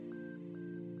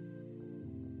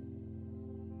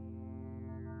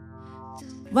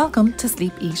Welcome to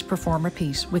Sleep, Eat, Perform,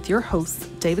 Repeat with your hosts,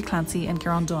 David Clancy and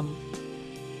Kieran Dunn.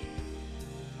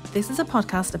 This is a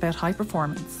podcast about high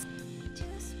performance.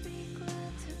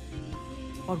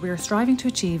 What we are striving to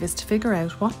achieve is to figure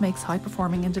out what makes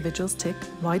high-performing individuals tick,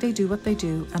 why they do what they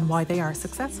do, and why they are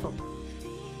successful.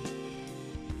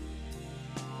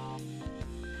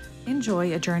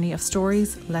 Enjoy a journey of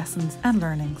stories, lessons, and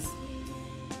learnings.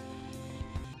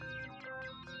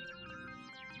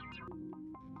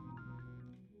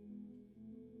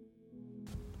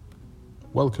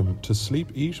 Welcome to Sleep,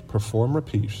 Eat, Perform,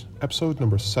 Repeat, episode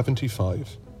number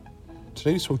 75.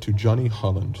 Today we spoke to Johnny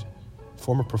Holland,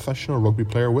 former professional rugby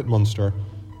player with Munster,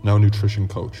 now nutrition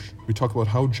coach. We talk about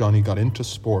how Johnny got into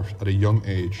sport at a young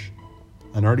age,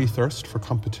 an early thirst for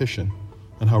competition,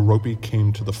 and how rugby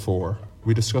came to the fore.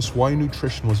 We discuss why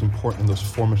nutrition was important in those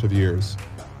formative years,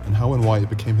 and how and why it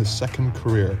became his second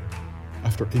career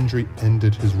after injury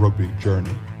ended his rugby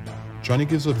journey. Johnny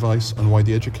gives advice on why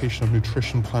the education of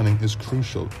nutrition planning is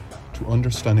crucial to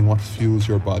understanding what fuels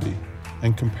your body,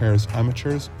 and compares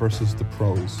amateurs versus the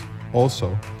pros.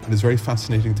 Also, it is very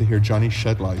fascinating to hear Johnny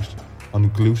shed light on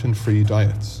gluten-free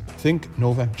diets. Think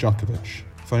Novak Djokovic.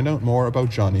 Find out more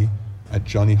about Johnny at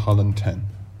Johnny Holland 10.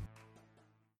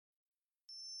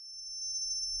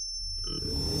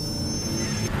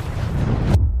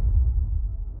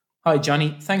 Hi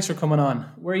Johnny, thanks for coming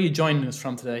on. Where are you joining us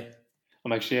from today?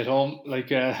 I'm actually at home,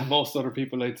 like most other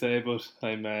people I'd say, but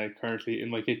I'm currently in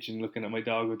my kitchen looking at my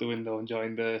dog with the window,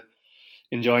 enjoying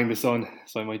the sun.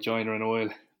 So I might join her in a while,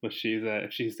 but she's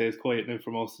if she stays quiet now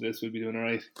for most of this, we'll be doing all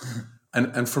right.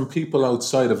 And from people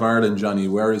outside of Ireland, Johnny,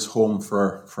 where is home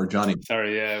for Johnny?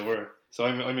 Sorry, yeah,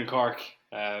 I'm in Cork.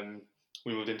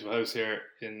 We moved into a house here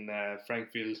in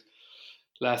Frankfield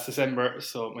last December.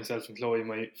 So myself and Chloe,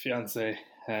 my fiance,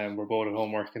 we're both at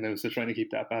home working now. So trying to keep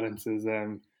that balance is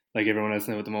like everyone else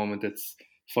now at the moment. It's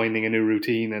finding a new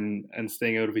routine and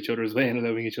staying out of each other's way and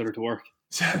allowing each other to work.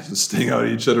 Staying out of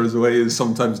each other's way is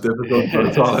sometimes difficult for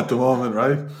us all at the moment,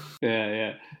 right?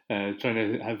 Yeah. Trying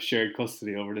to have shared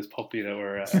custody over this puppy that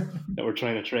we're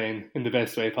trying to train in the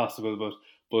best way possible, but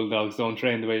bulldogs don't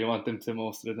train the way you want them to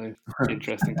most of the time.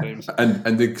 Interesting times.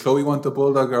 And did Chloe want the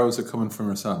bulldog, or was it coming from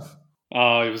herself?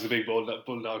 Oh, I was a big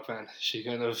bulldog fan. She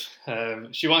kind of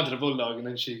she wanted a bulldog, and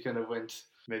then she kind of went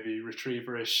maybe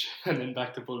retrieverish and then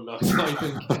back to bulldog. So I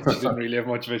think she didn't really have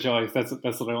much of a choice. That's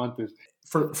what I wanted.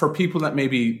 For people that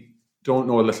maybe don't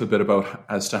know a little bit about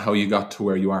as to how you got to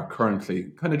where you are currently,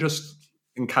 kind of just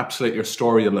encapsulate your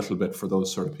story a little bit for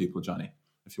those sort of people, Johnny,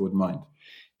 if you wouldn't mind.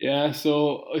 Yeah,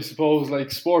 so I suppose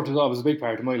like sport was always a big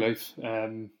part of my life.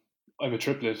 I'm a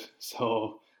triplet,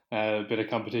 so a bit of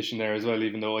competition there as well.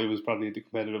 Even though I was probably the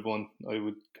competitive one, I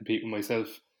would compete with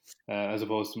myself. As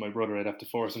opposed to my brother, I'd have to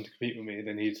force him to compete with me.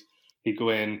 Then he'd go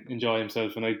in, enjoy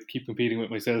himself, and I'd keep competing with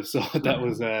myself. So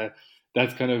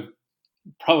that's kind of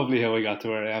probably how I got to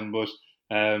where I am. But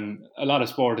a lot of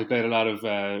sport. I played a lot of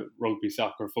rugby,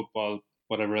 soccer, football,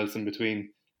 whatever else in between.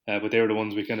 But they were the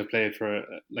ones we kind of played for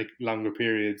like longer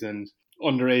periods. And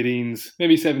under 18s,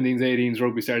 maybe 17s, 18s,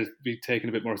 rugby started to be taken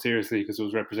a bit more seriously because there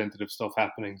was representative stuff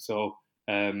happening. So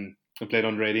I played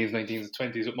under 18s, 19s,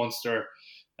 20s with Munster.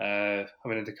 I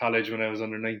went into college when I was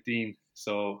under 19,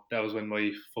 so that was when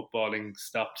my footballing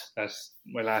stopped. That's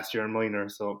my last year in minor,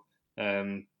 so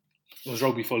it was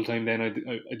rugby full time then.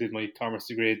 I did my commerce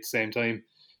degree at the same time,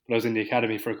 but I was in the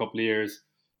academy for a couple of years,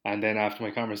 and then after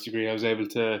my commerce degree I was able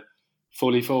to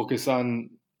fully focus on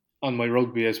my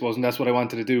rugby, I suppose, and that's what I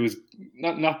wanted to do, is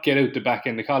not get out the back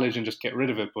end of college and just get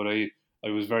rid of it, but I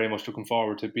was very much looking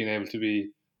forward to being able to be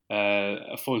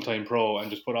a full-time pro and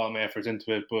just put all my efforts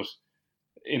into it. But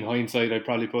in hindsight, I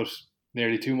probably put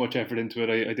nearly too much effort into it.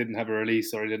 I didn't have a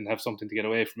release, or I didn't have something to get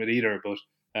away from it either. But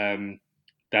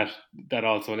that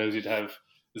also allows you to have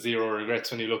zero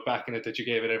regrets when you look back in it, that you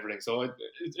gave it everything. So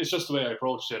it's just the way I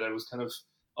approached it. I was kind of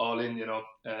all in, you know.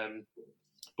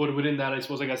 But within that, I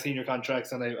suppose I got senior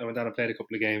contracts, and I went down and played a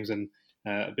couple of games, and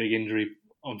a big injury,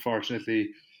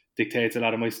 unfortunately, dictates a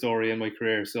lot of my story and my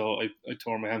career. So I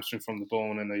tore my hamstring from the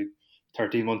bone, and I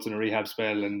 13 months in a rehab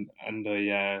spell, and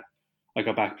I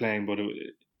got back playing, but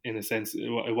in a sense,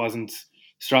 it wasn't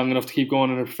strong enough to keep going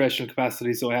in a professional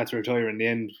capacity, so I had to retire in the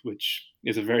end, which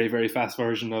is a very, very fast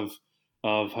version of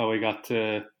how I got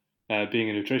to being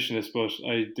a nutritionist. But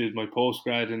I did my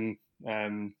postgrad in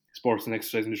sports and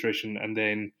exercise nutrition, and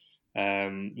then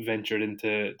ventured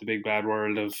into the big bad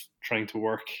world of trying to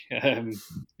work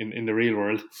in the real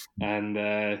world, and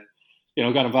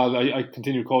got involved. I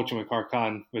continued coaching with Cork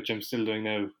Con, which I'm still doing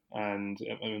now, and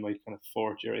I'm in my kind of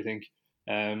fourth year, I think.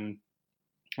 And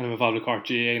I'm involved with Cork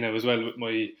GAA now as well. With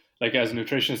my, like, as a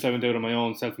nutritionist, I went out on my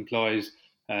own, self-employed,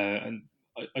 and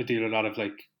I deal a lot of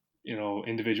like,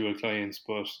 individual clients,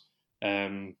 but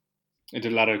I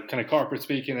did a lot of kind of corporate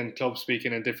speaking and club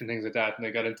speaking and different things like that, and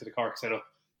I got into the Cork setup.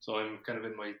 So I'm kind of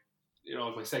in my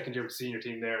my second year with the senior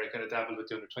team there. I kind of dabbled with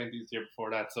the under-20s the year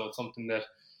before that, so it's something that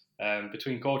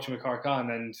between coaching with Cork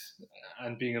on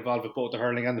and being involved with both the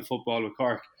hurling and the football with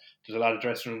Cork, there's a lot of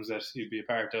dressing rooms that you'd be a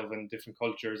part of and different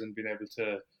cultures, and being able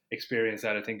to experience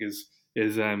that, I think is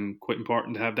quite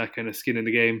important to have that kind of skin in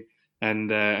the game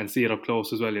and see it up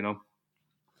close as well.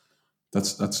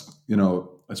 That's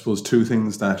I suppose two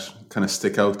things that kind of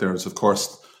stick out there is, of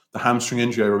course, the hamstring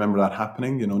injury. I remember that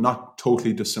happening, not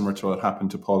totally dissimilar to what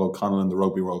happened to Paul O'Connell in the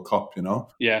Rugby World Cup,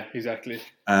 Yeah, exactly.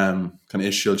 Kind of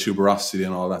ischial tuberosity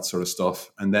and all that sort of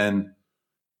stuff. And then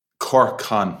Cork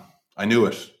Con, I knew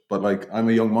it, but like, I'm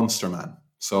a young Munster man.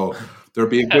 So there'll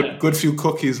be a good few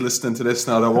cookies listening to this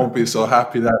now that won't be so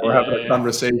happy that we're having a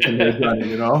conversation here,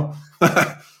 Johnny, No,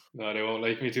 they won't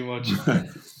like me too much.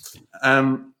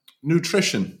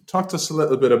 Nutrition. Talk to us a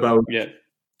little bit about, yeah.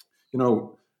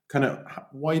 Kind of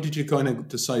why did you kind of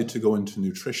decide to go into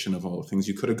nutrition of all things?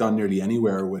 You could have gone nearly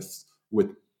anywhere with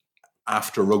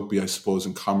after rugby, I suppose,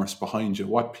 and commerce behind you.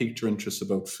 What piqued your interest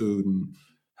about food and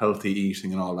healthy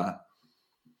eating and all that?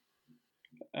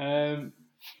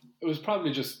 It was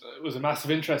probably it was a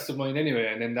massive interest of mine anyway,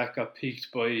 and then that got piqued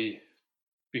by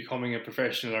becoming a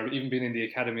professional or even being in the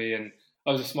academy. And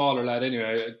I was a smaller lad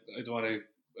anyway. I don't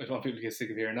want people to get sick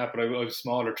of hearing that, but I was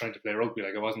smaller trying to play rugby.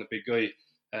 Like, I wasn't a big guy.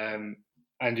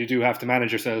 And you do have to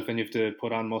manage yourself, and you have to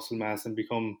put on muscle mass and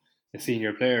become a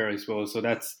senior player, I suppose. So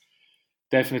that's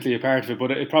definitely a part of it. But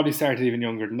it probably started even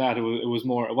younger than that. It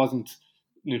wasn't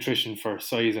nutrition for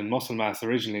size and muscle mass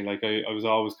originally. Like, I was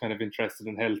always kind of interested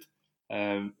in health.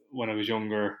 When I was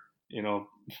younger,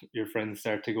 your friends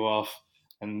start to go off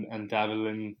and dabble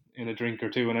in a drink or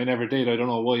two, and I never did. I don't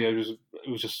know why. It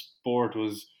was just sport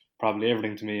was probably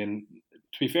everything to me. And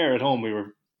to be fair, at home we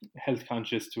were health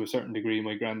conscious to a certain degree.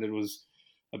 My granddad was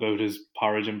about his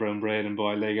porridge and brown bread and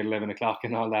boiled egg at 11 o'clock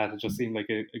and all that. It just seemed like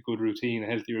a good routine, a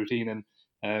healthy routine.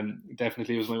 And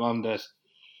definitely it was my mum that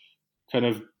kind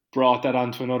of brought that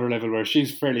on to another level, where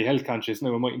she's fairly health conscious.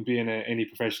 Now, it mightn't be in any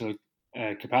professional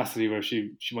capacity where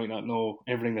she might not know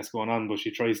everything that's going on, but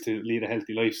she tries to lead a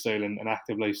healthy lifestyle and an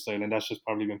active lifestyle, and that's just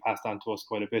probably been passed on to us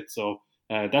quite a bit. So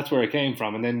that's where it came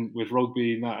from. And then with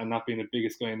rugby, not being the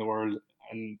biggest guy in the world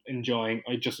and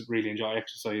I just really enjoy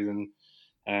exercise, and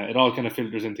it all kind of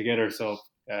filters in together. So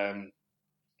and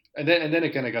then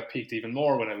it kind of got peaked even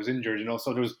more when I was injured,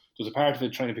 So there was a part of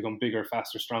it trying to become bigger,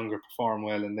 faster, stronger, perform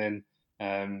well, and then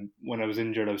when I was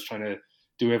injured, I was trying to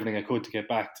do everything I could to get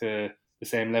back to the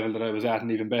same level that I was at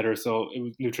and even better. So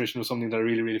nutrition was something that I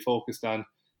really, really focused on,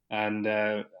 and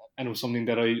it was something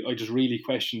that I just really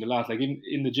questioned a lot. Like,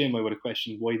 in the gym, I would have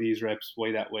questioned why these reps,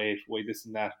 why that weight, why this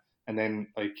and that. And then,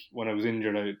 like, when I was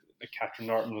injured, Catherine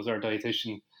Norton was our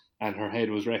dietitian, and her head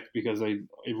was wrecked because I'd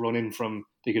run in from,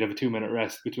 they could have a 2-minute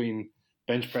rest between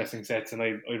bench pressing sets, and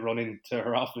I'd run into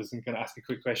her office and kind of ask a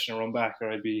quick question and run back,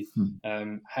 or I'd be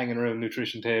hanging around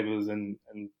nutrition tables and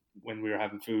when we were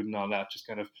having food and all that, just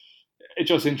kind of, it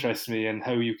just interests me, and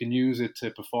how you can use it to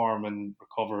perform and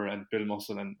recover and build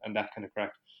muscle and that kind of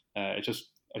crack. It just,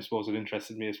 I suppose it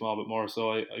interested me a small bit more.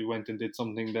 So I went and did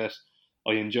something that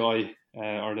I enjoy,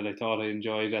 or that I thought I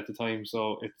enjoyed at the time.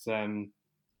 So it's,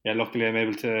 luckily I'm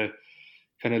able to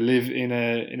kind of live in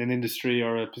an industry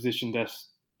or a position that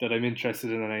I'm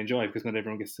interested in and I enjoy, because not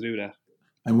everyone gets to do that.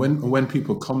 And when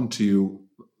people come to you,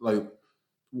 like,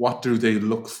 what do they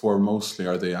look for mostly?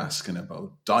 Are they asking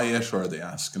about diet, or are they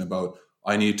asking about,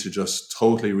 I need to just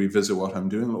totally revisit what I'm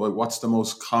doing? What's the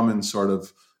most common sort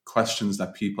of questions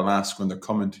that people ask when they're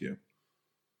coming to you?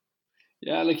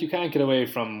 Yeah, like, you can't get away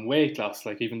from weight loss.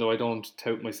 Like, even though I don't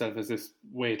tout myself as this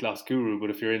weight loss guru, but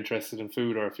if you're interested in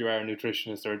food, or if you are a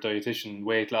nutritionist or a dietitian,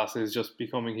 weight loss is just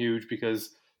becoming huge,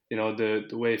 because the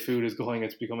way food is going,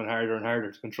 it's becoming harder and harder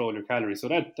to control your calories. So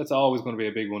that's always going to be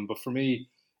a big one. But for me,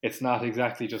 it's not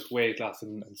exactly just weight loss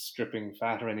and stripping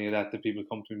fat or any of that people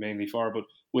come to me mainly for. But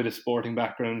with a sporting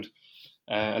background,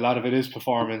 a lot of it is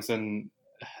performance, and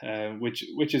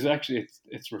which is actually,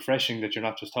 it's refreshing that you're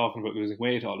not just talking about losing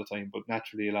weight all the time, but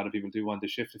naturally a lot of people do want to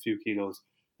shift a few kilos.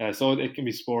 So it can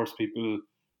be sports people,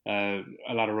 a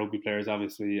lot of rugby players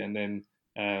obviously, and then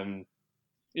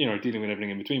dealing with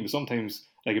everything in between. But sometimes,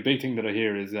 like, a big thing that I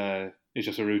hear is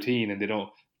just a routine, and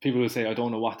people will say, I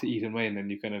don't know what to eat and when,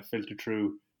 and you kind of filter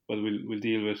through, well, we'll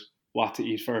deal with what to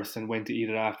eat first and when to eat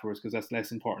it afterwards, because that's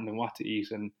less important than what to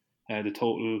eat and the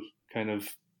total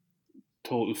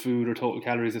food or total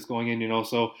calories that's going in,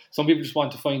 So some people just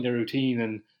want to find their routine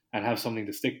and have something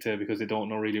to stick to, because they don't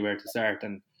know really where to start.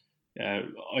 And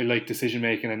I like decision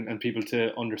making and people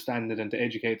to understand it and to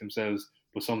educate themselves.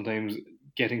 But sometimes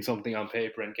getting something on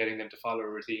paper and getting them to follow a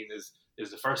routine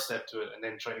is the first step to it, and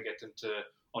then trying to get them to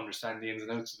understand the ins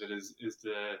and outs of it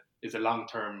is a long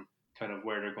term kind of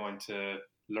where they're going to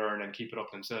learn and keep it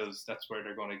up themselves. That's where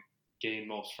they're going to gain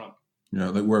most from. Yeah,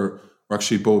 like we're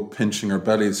actually both pinching our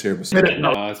bellies here. It's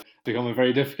becoming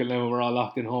very difficult now when we're all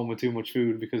locked in home with too much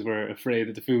food because we're afraid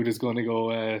that the food is going to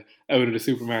go out of the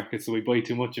supermarket, so we buy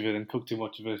too much of it and cook too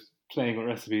much of it. Playing with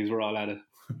recipes, we're all at it.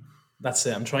 That's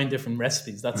it. I'm trying different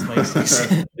recipes. That's my excuse.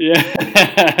 Yeah,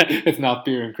 it's not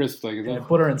beer and crisps, like, is that?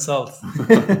 Butter and salt.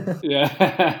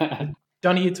 Yeah.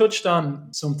 Johnny, you touched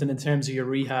on something in terms of your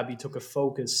rehab. You took a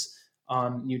focus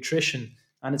on nutrition,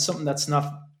 and it's something that's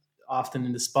not often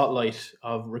in the spotlight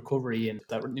of recovery, and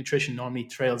that nutrition normally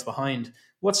trails behind.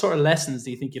 What sort of lessons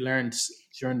do you think you learned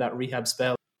during that rehab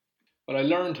spell? Well, I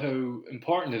learned how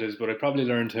important it is, but I probably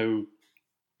learned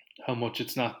how much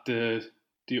it's not the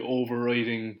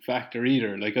overriding factor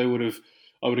either. Like I would have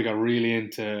got really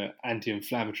into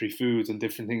anti-inflammatory foods and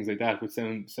different things like that, which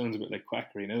sounds a bit like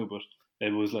quackery now, but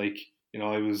it was like,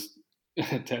 I was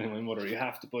telling my mother, you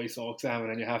have to buy soaked salmon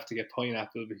and you have to get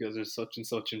pineapple because there's such and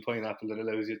such in pineapple that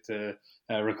allows you to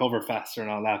recover faster and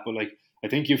all that. But like, I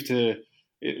think you have to,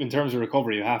 in terms of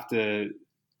recovery, you have to,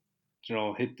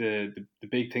 hit the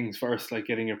big things first, like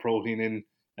getting your protein in,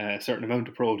 a certain amount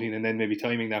of protein, and then maybe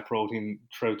timing that protein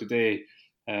throughout the day,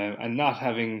 and not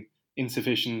having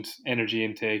insufficient energy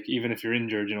intake. Even if you're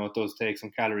injured, it does take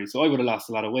some calories. So I would have lost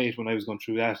a lot of weight when I was going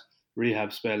through that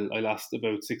rehab spell. I lost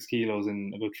about 6 kilos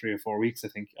in about 3 or 4 weeks, I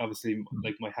think. Obviously,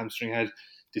 like my hamstring had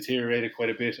deteriorated quite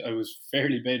a bit. I was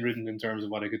fairly bedridden in terms of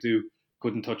what I could do.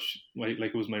 Couldn't touch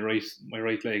it was my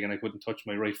right leg, and I couldn't touch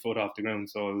my right foot off the ground.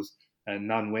 So I was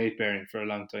non-weight bearing for a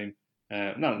long time.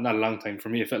 Not a long time for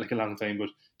me. It felt like a long time, but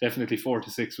definitely 4 to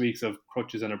 6 weeks of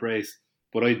crutches and a brace.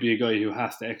 But I'd be a guy who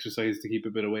has to exercise to keep a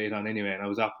bit of weight on anyway, and I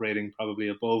was operating probably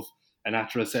above a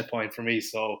natural set point for me.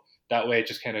 So that weight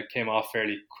just kind of came off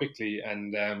fairly quickly,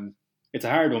 and it's a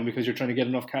hard one because you're trying to get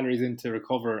enough calories in to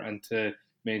recover and to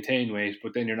maintain weight,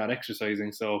 but then you're not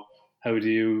exercising. So how do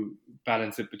you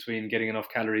balance it between getting enough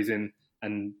calories in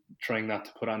and trying not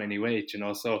to put on any weight?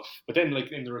 So but then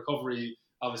like in the recovery,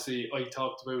 obviously I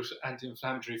talked about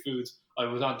anti-inflammatory foods. I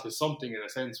was onto something in a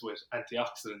sense with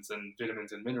antioxidants and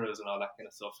vitamins and minerals and all that kind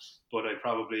of stuff, but I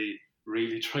probably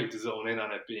really tried to zone in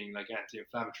on it being like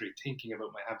anti-inflammatory, thinking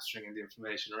about my hamstring and the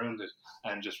inflammation around it,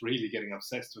 and just really getting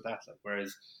obsessed with that. Like,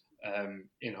 whereas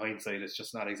in hindsight, it's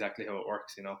just not exactly how it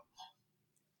works,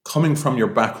 Coming from your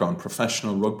background,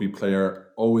 professional rugby player,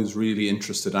 always really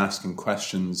interested, asking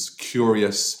questions,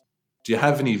 curious. Do you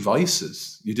have any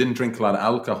vices? You didn't drink a lot of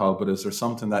alcohol, but is there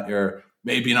something that you're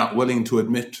maybe not willing to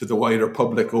admit to the wider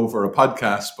public over a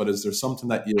podcast, but is there something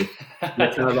that you're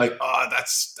kind of like,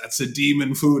 that's a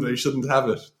demon food, I shouldn't have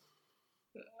it?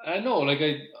 No, like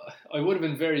I would have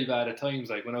been very bad at times.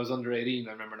 Like when I was under 18,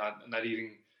 I remember not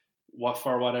eating,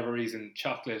 for whatever reason,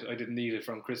 chocolate. I didn't eat it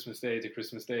from Christmas Day to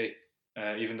Christmas Day,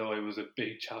 even though I was a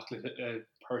big chocolate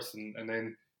person. And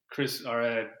then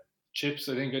chips,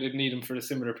 I think I didn't eat them for a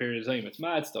similar period of time. It's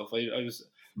mad stuff.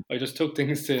 I just took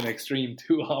things to an extreme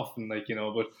too often,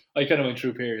 but I kind of went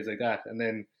through periods like that. And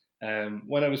then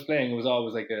when I was playing, it was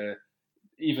always like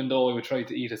even though I would try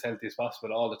to eat as healthy as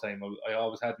possible all the time, I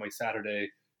always had my Saturday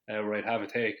where I'd have a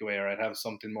takeaway or I'd have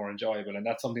something more enjoyable. And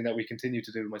that's something that we continue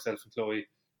to do, myself and Chloe.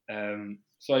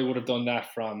 So I would have done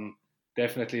that from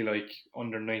definitely like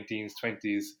under 19s,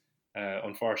 20s.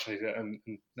 Unfortunately,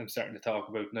 I'm starting to talk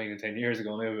about 9 and 10 years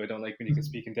ago now. I don't like when you can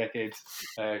speak in decades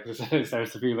because it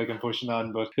starts to feel like I'm pushing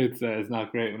on, but it's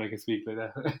not great when I can speak like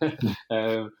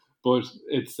that. But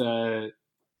it's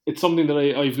something that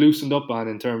I've loosened up on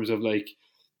in terms of like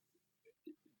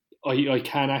I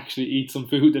can actually eat some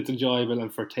food that's enjoyable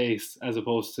and for taste, as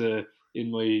opposed to in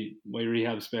my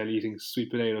rehab spell eating sweet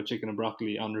potato, chicken and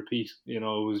broccoli on repeat. It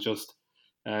was just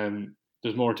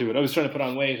there's more to it. I was trying to put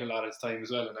on weight a lot of the time as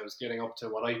well, and I was getting up to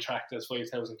what I tracked as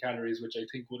 5,000 calories, which I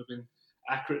think would have been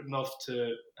accurate enough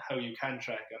to how you can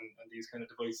track on these kind of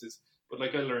devices. But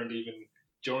like I learned even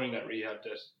during that rehab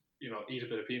that, eat a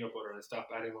bit of peanut butter and stop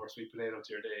adding more sweet potato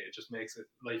to your day. It just makes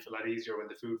life a lot easier when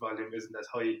the food volume isn't as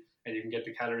high and you can get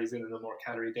the calories in a more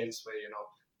calorie dense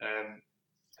way,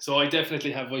 So I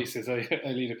definitely have vices. I'll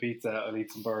eat a pizza, I'll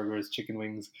eat some burgers, chicken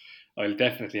wings. I'll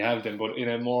definitely have them, but in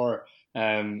a more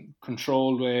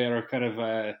controlled way, or kind of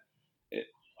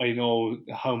I know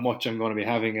how much I'm going to be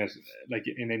having it like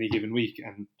in any given week.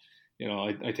 And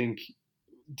I think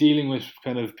dealing with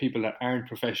kind of people that aren't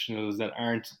professionals, that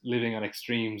aren't living on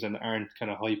extremes and aren't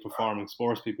kind of high performing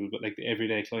sports people, but like the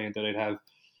everyday client that I'd have,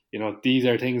 these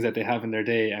are things that they have in their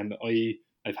day, and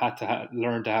I've had to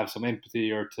learn to have some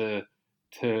empathy, or to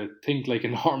think like a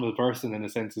normal person in a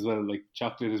sense as well. Like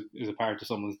chocolate is a part of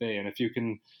someone's day, and if you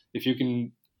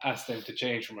can ask them to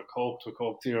change from a Coke to a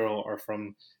Coke Zero, or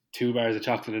from 2 bars of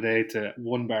chocolate a day to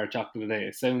 1 bar of chocolate a day,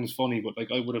 it sounds funny, but like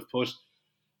I would have put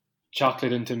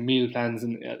chocolate into meal plans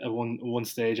at one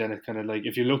stage, and it kind of like,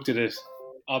 if you looked at it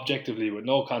objectively with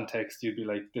no context, you'd be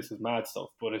like, this is mad stuff.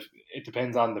 But if it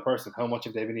depends on the person, how much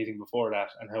have they been eating before that,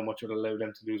 and how much would allow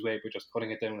them to lose weight by just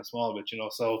cutting it down a small bit,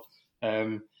 so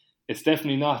it's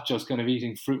definitely not just kind of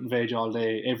eating fruit and veg all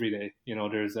day every day.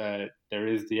 There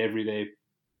is the everyday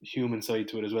human side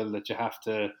to it as well, that you have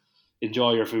to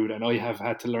enjoy your food, and I have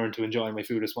had to learn to enjoy my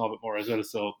food a small bit more as well.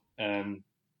 So I'm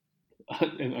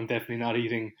definitely not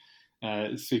eating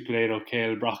sweet potato,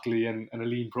 kale, broccoli, and a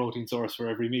lean protein source for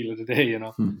every meal of the day.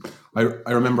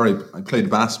 I remember I played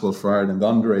basketball for Ireland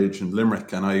underage in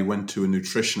Limerick, and I went to a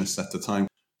nutritionist at the time.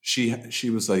 She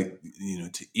was like,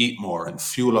 to eat more and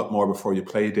fuel up more before you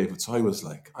play, David. So I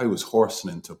was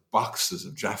horsing into boxes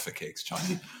of Jaffa cakes,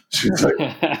 Johnny. She was like,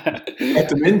 get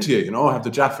them into you, have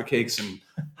the Jaffa cakes and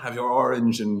have your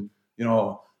orange, and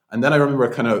and then I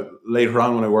remember kind of later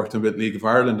on when I worked in a bit League of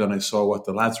Ireland, and I saw what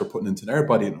the lads were putting into their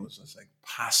body, and it was just like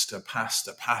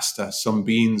pasta, some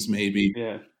beans maybe.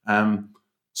 Yeah.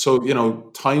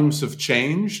 So, times have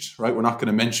changed, right? We're not going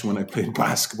to mention when I played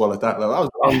basketball at that level.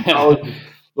 That was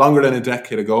longer than a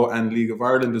decade ago, and League of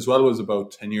Ireland as well was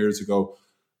about 10 years ago.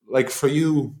 Like for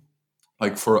you,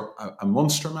 like for a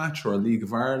Munster match or a League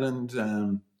of Ireland,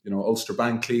 Ulster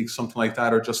Bank League, something like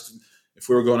that, or just if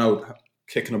we were going out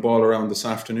kicking a ball around this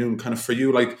afternoon, kind of for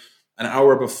you, like an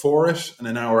hour before it and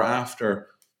an hour after,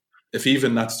 if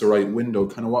even that's the right window,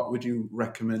 kind of what would you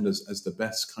recommend as the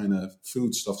best kind of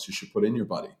foodstuffs you should put in your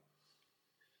body?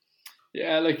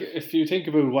 Yeah, like if you think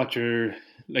about what you're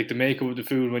like the makeup of the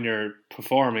food when you're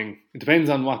performing, it depends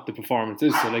on what the performance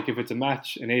is. So like if it's a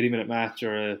match, an 80-minute match,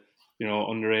 or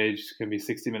underage, can be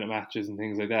 60-minute matches and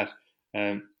things like that.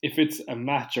 If it's a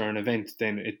match or an event,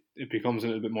 then it becomes a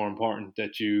little bit more important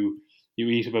that you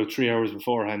eat about 3 hours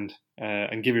beforehand,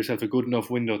 and give yourself a good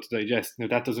enough window to digest. Now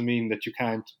that doesn't mean that you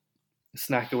can't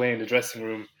snack away in the dressing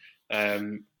room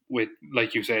with,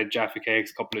 like you said, Jaffa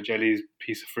cakes, a couple of jellies,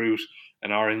 piece of fruit,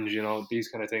 an orange, these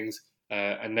kind of things.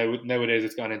 And nowadays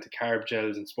it's gone into carb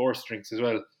gels and sports drinks as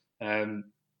well.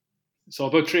 So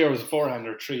about 3 hours beforehand,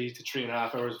 or 3 to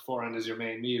 3.5 hours beforehand, is your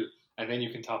main meal, and then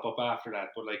you can top up after that.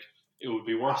 But like, it would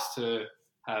be worse to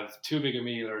have too big a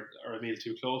meal, or a meal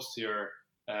too close to your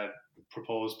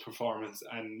proposed performance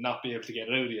and not be able to get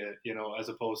it out of you, as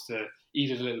opposed to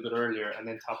eat it a little bit earlier and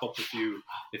then top up if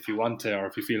you want to, or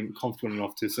if you feel comfortable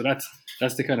enough to. So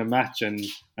that's the kind of match and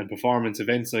performance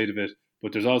event side of it.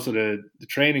 But there's also the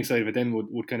training side of it then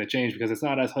would kind of change, because it's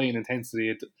not as high in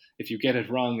intensity. If you get it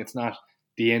wrong, it's not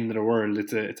the end of the world.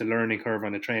 It's a learning curve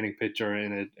on a training pitch or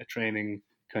in a training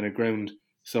kind of ground.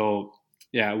 So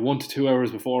yeah, 1 to 2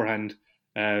 hours beforehand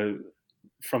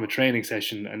from a training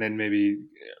session, and then maybe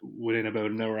within about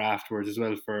an hour afterwards as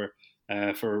well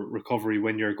for recovery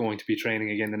when you're going to be training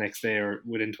again the next day, or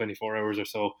within 24 hours or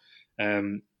so,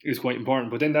 is quite important.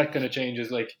 But then that kind of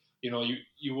changes, like,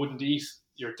 you wouldn't eat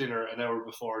your dinner an hour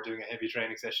before doing a heavy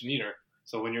training session either.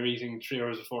 So when you're eating 3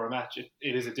 hours before a match,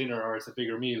 it is a dinner, or it's a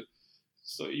bigger meal.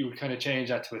 So you would kind of change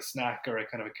that to a snack, or a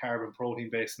kind of a carb and protein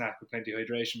based snack with plenty of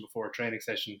hydration before a training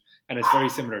session. And it's very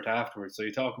similar to afterwards. So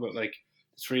you talk about like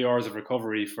 3 hours of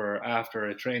recovery for after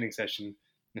a training session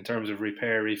in terms of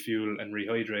repair, refuel, and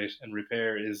rehydrate. And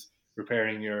repair is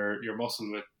repairing your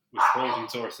muscle with protein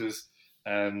sources,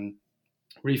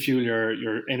 refuel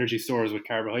your energy stores with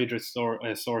carbohydrate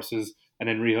sources, and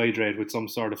then rehydrate with some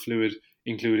sort of fluid,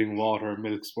 including water,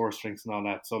 milk, sports drinks, and all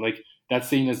that. So like, that's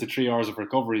seen as the 3 hours of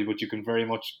recovery, but you can very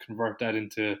much convert that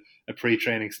into a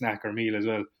pre-training snack or meal as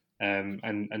well,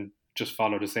 and just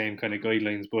follow the same kind of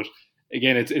guidelines. But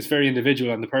again, it's very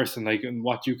individual on the person, like, and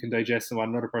what you can digest and what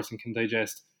another person can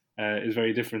digest is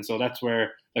very different. So that's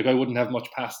where, like, I wouldn't have much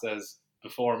pastas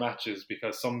before matches,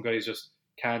 because some guys just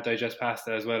can't digest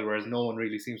pasta as well, whereas no one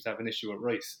really seems to have an issue with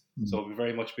rice. Mm-hmm. So it would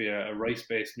very much be a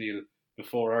rice-based meal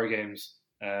before our games.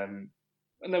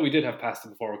 And then we did have pasta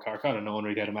before with Cork, and no one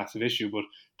really had a massive issue, but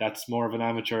that's more of an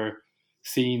amateur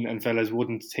scene, and fellas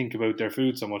wouldn't think about their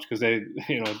food so much, because they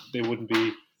wouldn't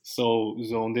be so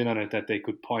zoned in on it that they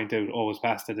could point out, oh, it's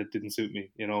pasta that didn't suit me,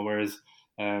 whereas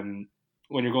when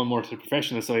you're going more to the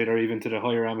professional side, or even to the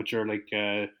higher amateur, like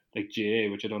GA,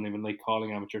 which I don't even like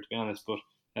calling amateur, to be honest, but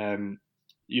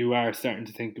you are starting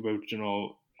to think about,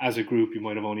 as a group, you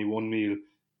might have only one meal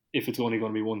if it's only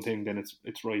going to be one thing, then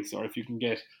it's rice. Or if you can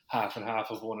get half and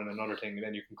half of one and another thing,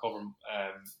 then you can cover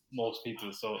most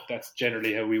people. So that's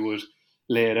generally how we would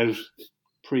lay it out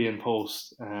pre and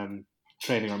post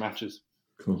training or matches.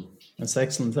 Cool. That's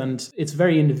excellent. And it's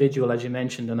very individual, as you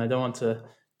mentioned, and I don't want to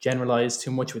generalize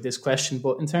too much with this question,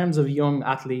 but in terms of young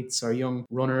athletes or young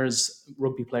runners,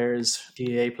 rugby players,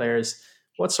 GAA players,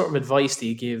 what sort of advice do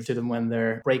you give to them when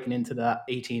they're breaking into that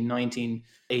 18, 19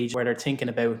 age where they're thinking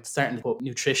about starting to put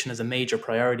nutrition as a major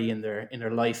priority in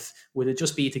their life? Would it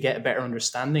just be to get a better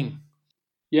understanding?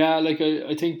 Yeah, like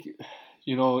I think,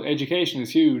 education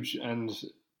is huge, and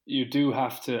you do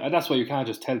have to, and that's why you can't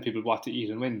just tell people what to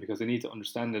eat and when, because they need to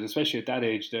understand it. Especially at that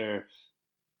age, they're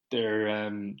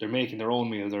making their own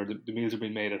meals, or the meals are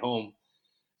being made at home.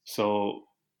 So,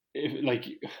 if,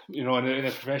 in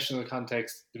a professional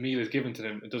context, the meal is given to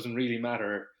them. It doesn't really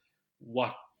matter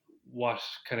what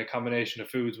kind of combination of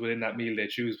foods within that meal they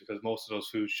choose, because most of those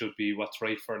foods should be what's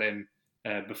right for them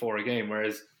before a game.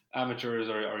 Whereas amateurs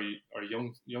or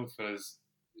young fellas,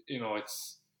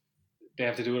 they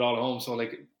have to do it all at home. So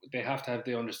they have to have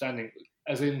the understanding,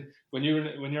 as in when you're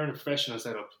in a professional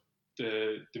setup,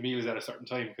 the meal is at a certain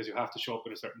time because you have to show up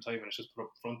at a certain time and it's just put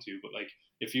up in front of you. But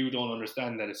if you don't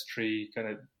understand that it's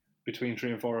between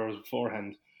 3 and 4 hours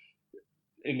beforehand,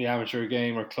 in the amateur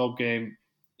game or club game,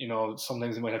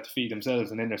 sometimes they might have to feed themselves,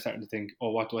 and then they're starting to think,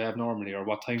 oh, what do I have normally, or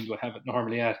what time do I have it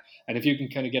normally at? And if you can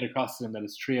kind of get across to them that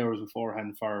it's 3 hours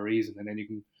beforehand for a reason, and then you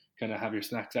can kind of have your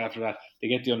snacks after that, they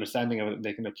get the understanding of it and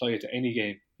they can apply it to any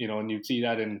game, and you'd see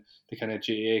that in the kind of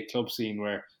GAA club scene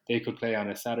where they could play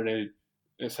on a Saturday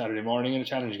morning in a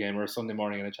challenge game, or a Sunday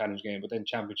morning in a challenge game, but then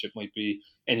championship might be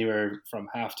anywhere from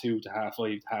 2:30 to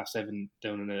 5:30 to 7:30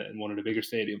 down in one of the bigger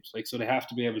stadiums. So they have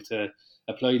to be able to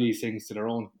apply these things to their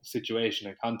own situation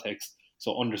and context.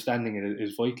 So understanding it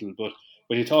is vital. But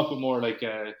when you talk with more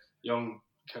young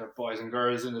kind of boys and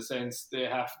girls, in a sense, they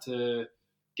have to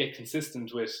get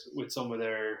consistent with some of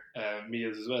their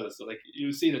meals as well. So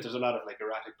you see that there's a lot of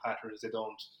erratic patterns.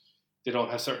 They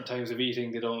don't have certain times of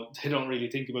eating. They don't really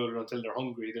think about it until they're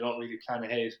hungry. They don't really plan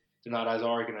ahead. They're not as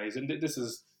organized. And this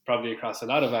is probably across a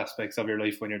lot of aspects of your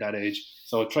life when you're that age.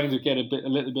 So trying to get a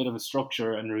little bit of a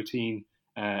structure and routine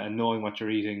and knowing what you're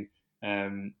eating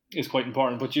is quite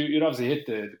important. But you'd obviously hit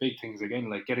the big things again,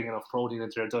 like getting enough protein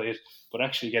into their diet, but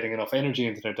actually getting enough energy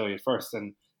into their diet first,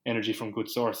 and energy from good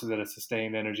sources, that is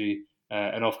sustained energy,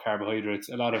 enough carbohydrates.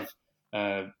 A lot of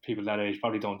people that age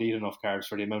probably don't eat enough carbs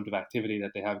for the amount of activity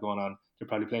that they have going on. They're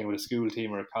probably playing with a school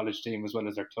team or a college team as well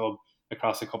as their club,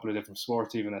 across a couple of different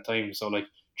sports even at times. So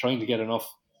trying to get enough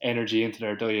energy into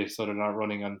their diet so they're not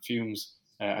running on fumes,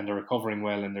 and they're recovering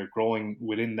well, and they're growing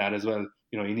within that as well.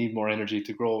 You need more energy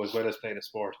to grow as well as playing a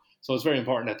sport. So it's very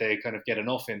important that they kind of get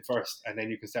enough in first, and then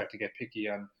you can start to get picky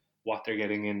on what they're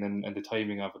getting in and the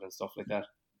timing of it and stuff like that.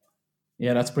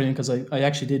 Yeah, that's brilliant, because I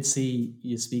actually did see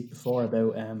you speak before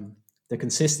about the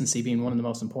consistency being one of the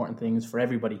most important things for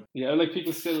everybody. Yeah,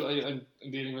 people still, I'm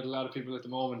dealing with a lot of people at the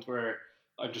moment where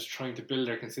I'm just trying to build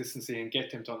their consistency and get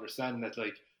them to understand that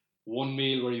one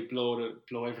meal where you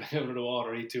blow everything out of the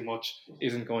water, eat too much,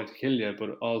 isn't going to kill you,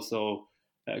 but also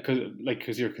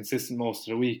because you're consistent most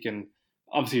of the week, and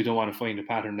obviously you don't want to find a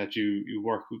pattern that you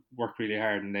work really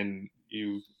hard and then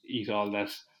you eat all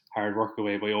that hard work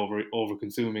away by over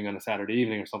consuming on a Saturday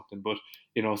evening or something. But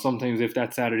sometimes if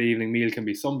that Saturday evening meal can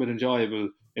be some bit enjoyable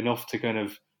enough to kind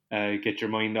of get your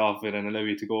mind off it and allow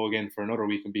you to go again for another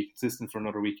week and be consistent for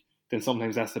another week, then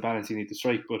sometimes that's the balance you need to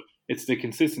strike. But it's the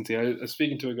consistency. I was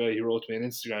speaking to a guy who wrote to me on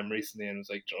Instagram recently and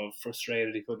was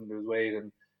frustrated he couldn't lose weight,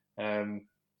 and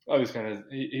I was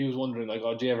he was wondering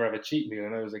do you ever have a cheat meal?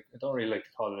 And I was I don't really like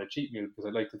to call it a cheat meal, because I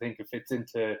like to think it fits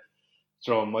into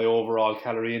my overall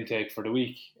calorie intake for the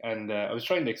week. And I was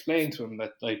trying to explain to him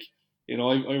that I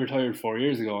retired 4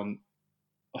 years ago, and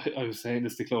I was saying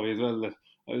this to Chloe as well, that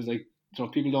I was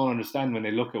people don't understand when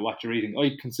they look at what you're eating.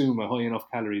 I consume a high enough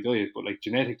calorie diet, but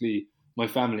genetically my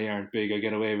family aren't big. I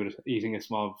get away with eating a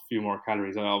small few more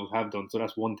calories. I always have done. So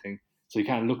that's one thing. So you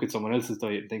can't look at someone else's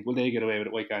diet and think, well, they get away with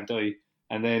it, why can't I?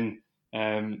 And then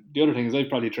the other thing is I've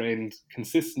probably trained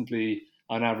consistently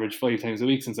on average 5 times a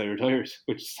week since I retired,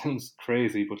 which sounds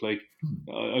crazy, but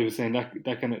I was saying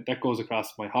that goes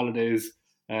across my holidays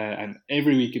and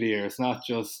every week of the year. It's not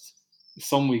just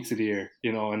some weeks of the year,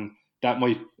 and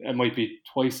it might be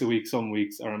twice a week some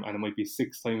weeks, and it might be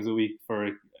 6 times a week for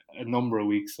a number of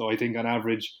weeks. So I think on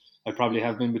average I probably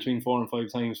have been between 4 and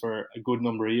 5 times for a good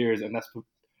number of years, and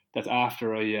that's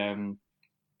after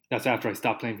I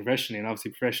stopped playing professionally. And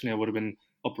obviously professionally I would have been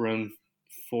up around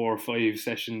 4 or 5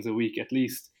 sessions a week at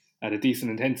least at a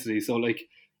decent intensity. So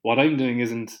what I'm doing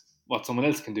isn't what someone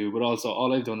else can do, but also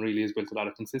all I've done really is built a lot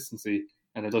of consistency,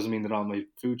 and it doesn't mean that all my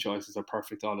food choices are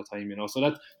perfect all the time, So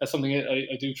that's something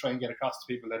I do try and get across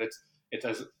to people, that it's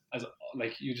as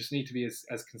like, you just need to be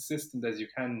as consistent as you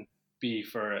can be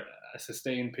for a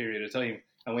sustained period of time,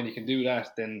 and when you can do that,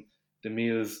 then the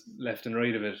meals left and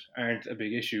right of it aren't a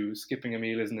big issue. Skipping a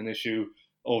meal isn't an issue.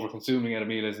 Over consuming at a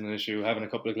meal isn't an issue. Having a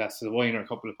couple of glasses of wine or a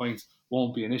couple of pints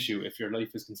won't be an issue if your life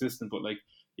is consistent. But like,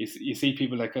 you see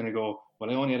people that kind of go,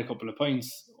 well, I only had a couple of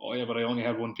pints. Oh yeah, but I only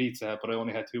had one pizza, but I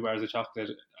only had 2 bars of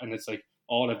chocolate. And it's like,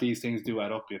 all of these things do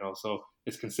add up, So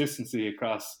it's consistency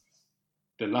across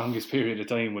the longest period of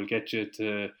time will get you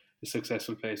to the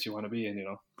successful place you want to be in,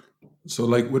 So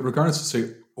like, with regards to,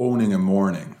 say, owning a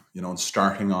morning, and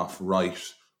starting off right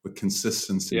with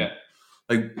consistency. Yeah.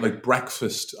 Like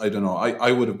breakfast, I don't know.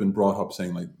 I would have been brought up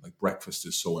saying like breakfast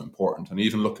is so important. And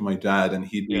even look at my dad, and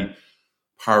he'd be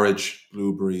porridge,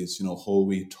 blueberries, whole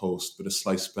wheat toast, bit of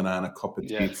sliced banana, cup of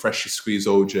tea, freshly squeezed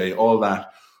OJ, all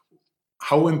that.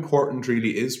 How important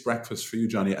really is breakfast for you,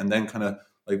 Johnny? And then kind of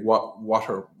like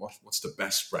what's the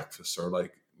best breakfast, or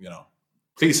like,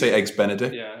 please say eggs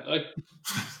Benedict. Yeah, like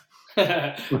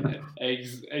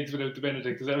eggs without the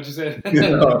Benedict. Is that what you said?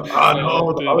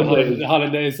 The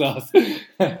hollandaise sauce.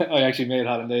 I actually made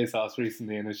hollandaise sauce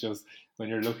recently, and it's just, when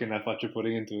you're looking at what you're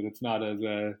putting into it, it's not as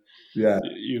why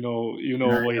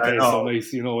it tastes so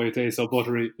nice. Why it tastes so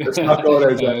buttery. Let's not go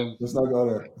there, Jack. Let's not go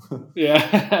there.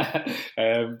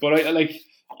 But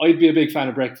I'd be a big fan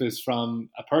of breakfast from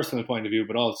a personal point of view,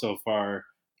 but also for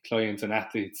clients and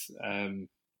athletes. In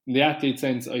the athlete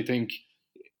sense, I think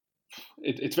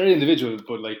it's very individual,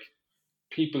 but like,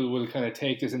 people will kind of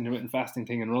take this intermittent fasting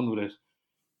thing and run with it.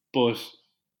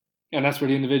 And that's where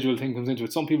the individual thing comes into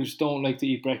it. Some people just don't like to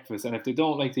eat breakfast, and if they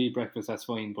don't like to eat breakfast, that's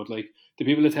fine. But like, the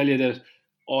people that tell you that,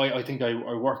 I think I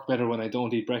work better when I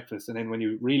don't eat breakfast, and then when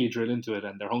you really drill into it,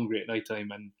 and they're hungry at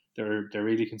nighttime, and they're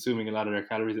really consuming a lot of their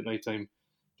calories at nighttime,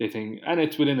 they think, and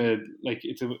it's within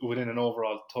within an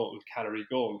overall total calorie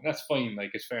goal. And that's fine,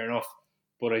 like, it's fair enough.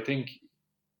 But I think,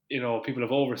 people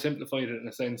have oversimplified it in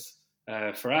a sense.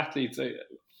 For athletes,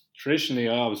 traditionally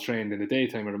I always trained in the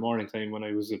daytime or the morning time when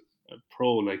I was a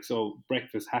pro. Like, so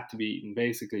breakfast had to be eaten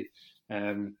basically.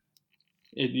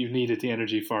 You needed the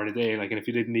energy for the day. Like, and if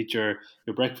you didn't eat your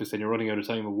breakfast, then you're running out of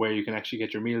time of where you can actually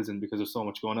get your meals in, because there's so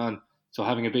much going on. So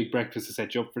having a big breakfast to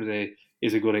set you up for the day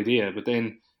is a good idea. But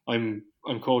then I'm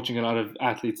coaching a lot of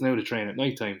athletes now to train at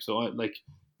nighttime. So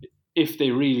if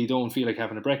they really don't feel like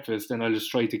having a breakfast, then I'll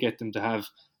just try to get them to have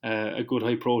a good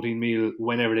high protein meal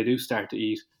whenever they do start to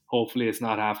eat. Hopefully it's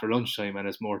not after lunchtime, and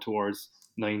it's more towards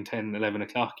 9, 10, 11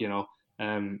 o'clock,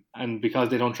 and because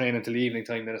they don't train until the evening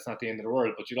time, then it's not the end of the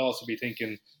world. But you'd also be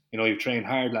thinking, you've trained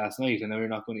hard last night, and now you're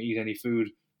not going to eat any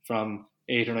food from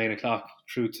 8 or 9 o'clock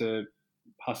through to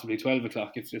possibly 12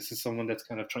 o'clock if this is someone that's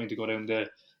kind of trying to go down the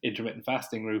intermittent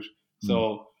fasting route.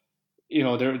 So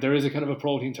there is a kind of a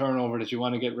protein turnover that you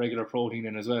want to get regular protein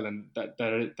in as well, and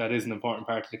that is an important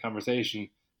part of the conversation.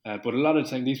 But a lot of the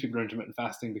time, these people are intermittent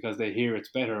fasting because they hear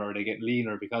it's better, or they get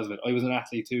leaner because of it. I was an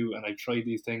athlete too, and I've tried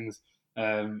these things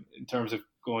in terms of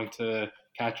going to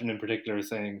Catherine in particular,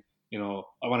 saying,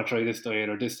 I want to try this diet,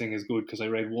 or this thing is good because I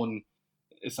read one.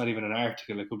 It's not even an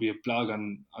article; it could be a blog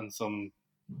on some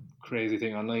crazy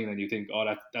thing online, and you think, oh,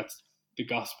 that's the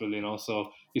gospel,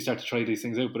 So you start to try these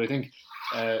things out. But I think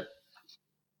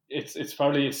it's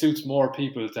probably, it suits more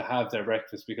people to have their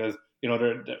breakfast, because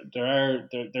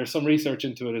there's some research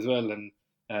into it as well. And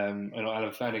I know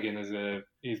Alan Flanagan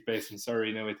he's based in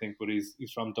Surrey now, I think, but he's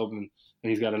from Dublin, and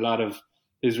he's got a lot of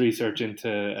his research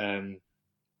into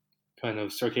kind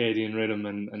of circadian rhythm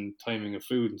and timing of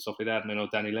food and stuff like that. And I know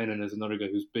Danny Lennon is another guy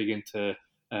who's big into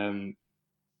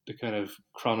the kind of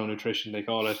chrononutrition, they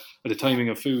call it, or the timing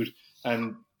of food.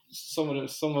 And some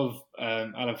of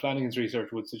Alan Flanagan's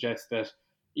research would suggest that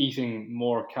eating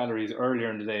more calories earlier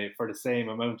in the day for the same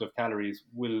amount of calories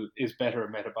is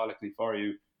better metabolically for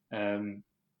you, and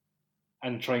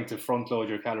trying to front load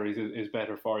your calories is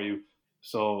better for you.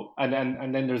 So and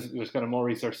then there's kind of more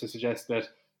research to suggest that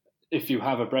if you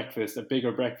have a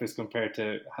bigger breakfast compared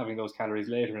to having those calories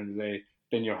later in the day,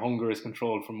 then your hunger is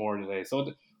controlled for more in the day.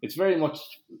 So it's very much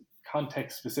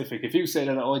context specific. If you say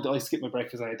that I skip my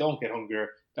breakfast and I don't get hunger,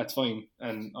 that's fine,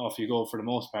 and off you go for the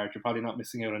most part. You're probably not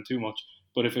missing out on too much.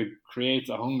 But if it creates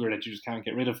a hunger that you just can't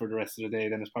get rid of for the rest of the day,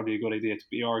 then it's probably a good idea to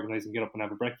be organised and get up and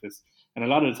have a breakfast. And a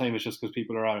lot of the time it's just because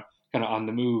people are kind of on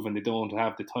the move and they don't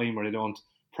have the time, or they don't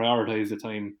prioritise the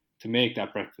time to make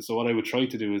that breakfast. So what I would try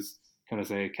to do is kind of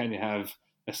say, can you have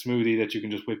a smoothie that you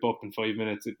can just whip up in 5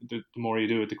 minutes? The more you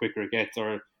do it, the quicker it gets,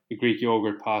 or a Greek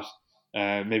yogurt pot.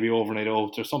 maybe overnight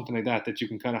oats or something like that you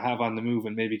can kind of have on the move,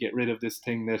 and maybe get rid of this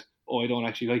thing that, I don't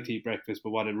actually like to eat breakfast,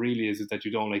 but what it really is that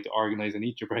you don't like to organize and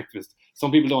eat your breakfast.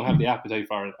 Some people don't have the appetite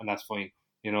for it, and that's fine,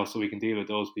 so we can deal with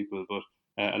those people. But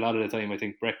a lot of the time I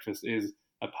think breakfast is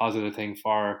a positive thing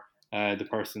for the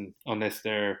person, unless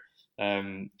they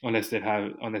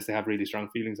have really strong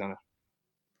feelings on it.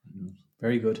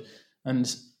 Very good.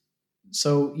 And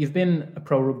so you've been a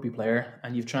pro rugby player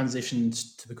and you've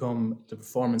transitioned to become the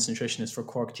performance nutritionist for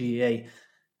Cork GAA.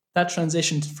 That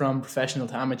transition from professional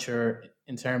to amateur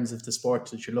in terms of the sport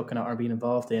that you're looking at or being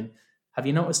involved in, have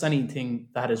you noticed anything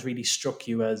that has really struck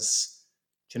you as,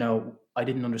 I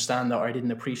didn't understand that, or I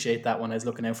didn't appreciate that when I was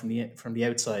looking out from the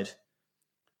outside?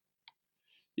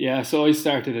 Yeah, so I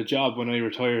started a job when I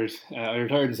retired. I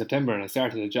retired in September, and I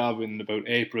started a job in about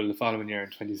April the following year in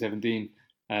 2017.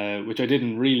 Which I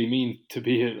didn't really mean to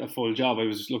be a full job. I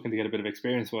was just looking to get a bit of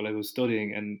experience while I was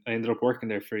studying, and I ended up working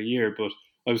there for a year. But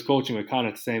I was coaching with Con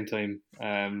at the same time,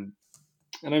 and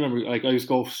I remember I used to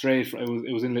go straight.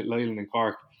 It was in Little Island in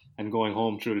Cork, and going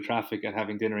home through the traffic and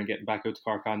having dinner and getting back out to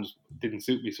Cork on just didn't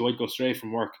suit me. So I'd go straight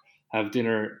from work, have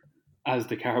dinner as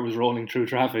the car was rolling through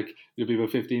traffic. It'd be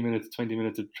about 15 minutes, 20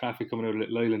 minutes of traffic coming out of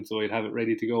Little Island, so I'd have it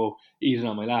ready to go, eat it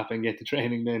on my lap, and get to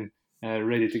training then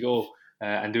ready to go.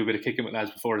 And do a bit of kicking with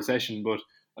lads before the session. But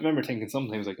I remember thinking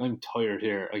sometimes, I'm tired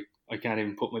here. I can't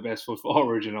even put my best foot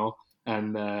forward,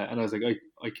 And I was like,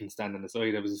 I can stand on the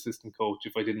side. I was assistant coach.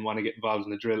 If I didn't want to get involved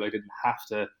in the drill, I didn't have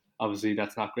to. Obviously,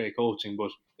 that's not great coaching. But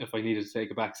if I needed to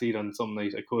take a back seat on some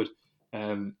night, I could.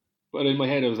 But in my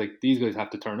head, I was like, these guys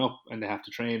have to turn up and they have to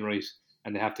train right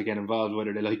and they have to get involved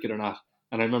whether they like it or not.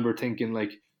 And I remember thinking,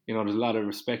 there's a lot of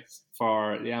respect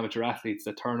for the amateur athletes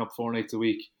that turn up 4 nights a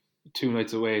week, 2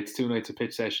 nights away, it's 2 nights of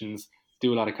pitch sessions,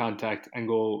 do a lot of contact, and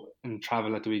go and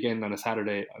travel at the weekend on a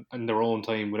Saturday in their own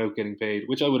time without getting paid,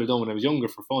 which I would have done when I was younger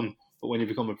for fun. But when you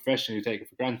become a professional, you take it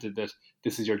for granted that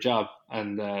this is your job,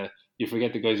 and you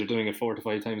forget the guys are doing it 4 to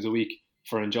 5 times a week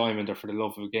for enjoyment or for the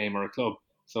love of a game or a club.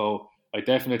 So I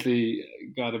definitely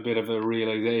got a bit of a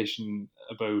realization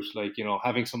about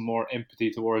having some more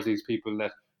empathy towards these people,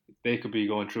 that they could be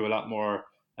going through a lot more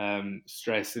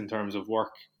stress in terms of work,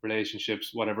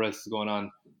 relationships, whatever else is going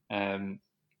on.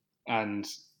 And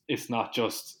it's not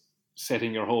just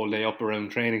setting your whole day up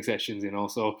around training sessions,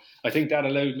 So I think that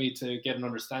allowed me to get an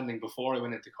understanding before I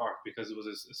went into Cork, because it was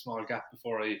a small gap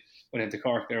before I went into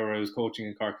Cork there where I was coaching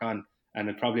in Cork On, and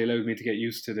it probably allowed me to get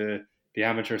used to the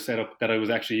amateur setup that I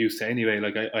was actually used to anyway.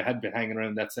 I had been hanging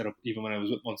around that setup even when I was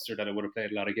with Munster, that I would have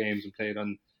played a lot of games and played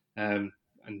on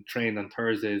and trained on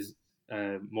Thursdays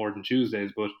more than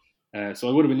Tuesdays, but so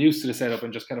I would have been used to the setup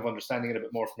and just kind of understanding it a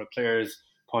bit more from a player's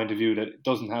point of view that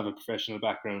doesn't have a professional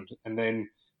background. And then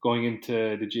going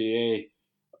into the GAA,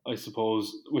 I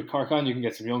suppose with Cork On you can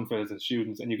get some young fellas and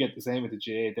students, and you get the same with the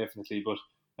GAA definitely, but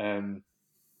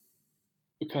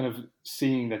kind of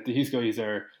seeing that these guys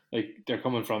are they're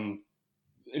coming from,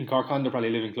 in Cork On they're probably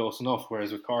living close enough,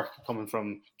 whereas with Cork coming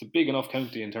from the big enough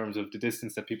county in terms of the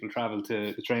distance that people travel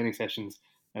to the training sessions.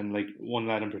 And one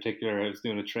lad in particular, I was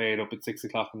doing a trade up at 6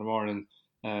 o'clock in the morning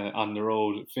on the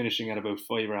road, finishing at about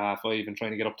 5 or half 5, and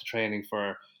trying to get up to training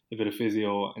for a bit of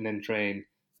physio and then train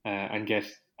and get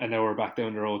an hour back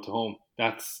down the road to home.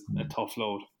 That's a tough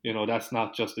load. That's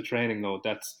not just a training load.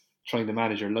 That's trying to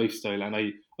manage your lifestyle. And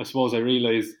I suppose I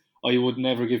realised I would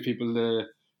never give people the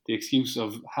excuse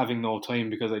of having no time,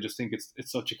 because I just think it's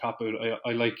such a cop-out.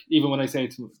 I like, even when I say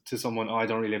to someone, I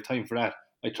don't really have time for that,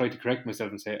 I try to correct myself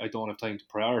and say I don't have time to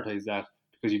prioritise that,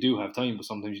 because you do have time, but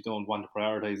sometimes you don't want to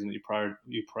prioritise, and you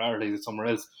prioritise it somewhere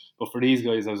else. But for these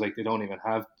guys, I was like, they don't even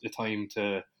have the time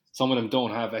to. Some of them don't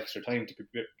have extra time to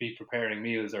be preparing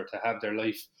meals or to have their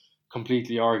life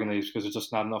completely organised, because there's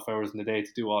just not enough hours in the day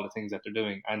to do all the things that they're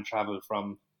doing and travel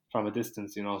from a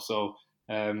distance. So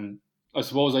I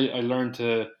suppose I learned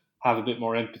to have a bit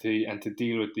more empathy and to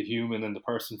deal with the human and the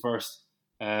person first.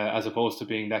 As opposed to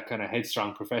being that kind of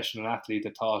headstrong professional athlete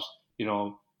that thought,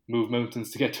 move mountains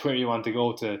to get to where you want to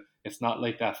go to. It's not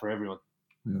like that for everyone.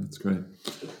 Yeah, that's great.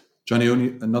 Johnny,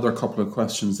 only another couple of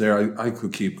questions there. I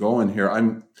could keep going here.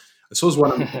 I suppose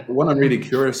what I'm really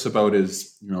curious about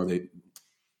is,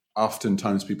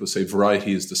 oftentimes people say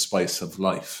variety is the spice of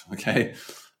life. Okay.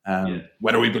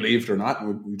 Whether we believe it or not,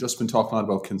 we've just been talking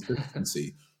about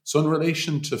consistency. So in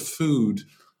relation to food,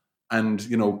 and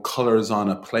colors on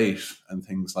a plate and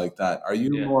things like that, are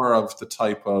you more of the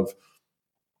type of,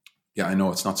 I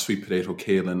know it's not sweet potato,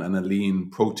 kale and a lean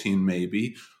protein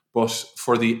maybe, but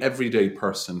for the everyday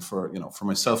person, for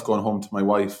myself going home to my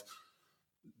wife,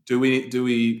 do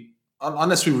we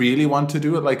unless we really want to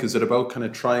do it, is it about kind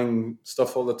of trying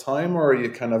stuff all the time, or are you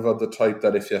kind of the type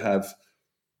that if you have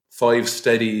 5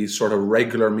 steady sort of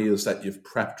regular meals that you've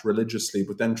prepped religiously,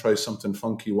 but then try something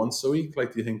funky once a week?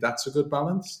 Like, do you think that's a good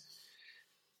balance?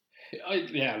 I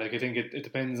think it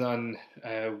depends on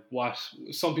what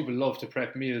some people love to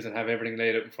prep meals and have everything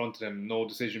laid out in front of them, no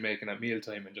decision making at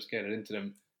mealtime, and just get it into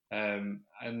them.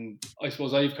 And I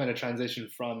suppose I've kind of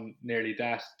transitioned from nearly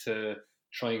that to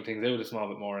trying things out a small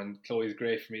bit more. And Chloe's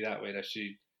great for me that way, that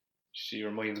she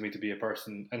reminds me to be a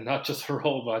person and not just a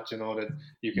robot. That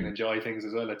you can enjoy things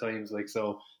as well at times. Like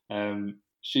so,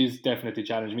 she's definitely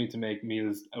challenged me to make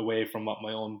meals away from what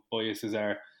my own biases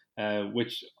are.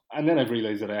 And then I've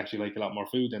realized that I actually like a lot more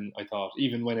food than I thought,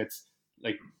 even when it's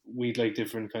like we'd like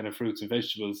different kind of fruits and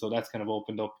vegetables. So that's kind of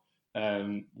opened up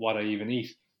what I even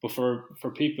eat. But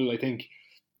for people, I think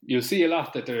you'll see a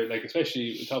lot that they're like,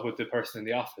 especially talk with the person in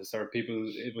the office or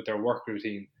people with their work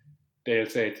routine, they'll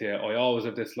say to you, I always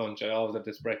have this lunch, I always have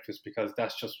this breakfast, because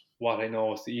that's just what I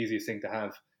know is the easiest thing to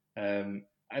have.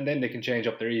 And then they can change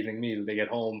up their evening meal. They get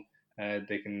home,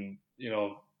 they can,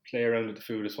 play around with the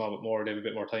food a small bit more. They have a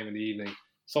bit more time in the evening.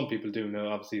 Some people do now.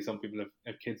 Obviously, some people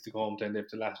have kids to go home to and they have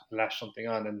to lash something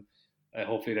on, and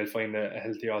hopefully they'll find a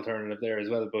healthy alternative there as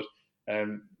well. But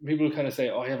people kind of say,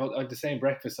 I have the same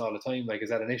breakfast all the time. Like, is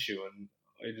that an issue?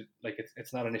 And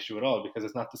it's not an issue at all, because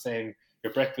it's not the same.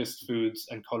 Your breakfast foods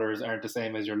and colours aren't the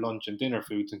same as your lunch and dinner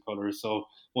foods and colours. So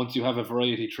once you have a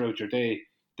variety throughout your day,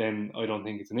 then I don't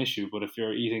think it's an issue. But if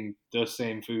you're eating the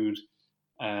same food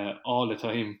all the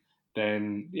time,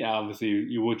 then obviously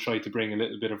you would try to bring a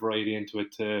little bit of variety into it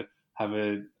to have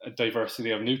a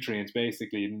diversity of nutrients,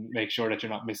 basically, and make sure that you're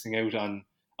not missing out on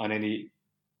any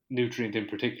nutrient in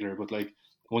particular. But like,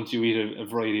 once you eat a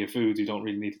variety of foods, you don't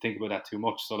really need to think about that too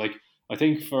much. So like, I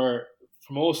think for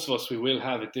most of us, we will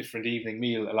have a different evening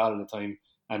meal a lot of the time,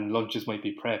 and lunches might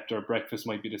be prepped or breakfast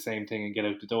might be the same thing and get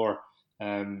out the door.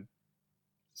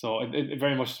 So it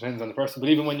very much depends on the person. But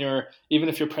even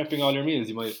if you're prepping all your meals,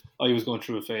 I was going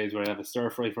through a phase where I have a stir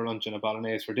fry for lunch and a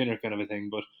bolognese for dinner kind of a thing.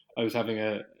 But I was having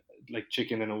a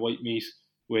chicken and a white meat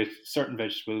with certain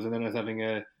vegetables, and then I was having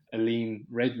a lean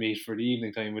red meat for the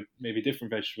evening time with maybe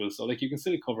different vegetables. So like, you can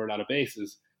still cover a lot of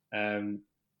bases,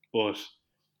 but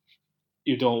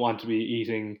you don't want to be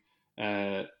eating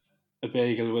a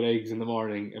bagel with eggs in the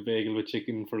morning, a bagel with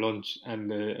chicken for lunch,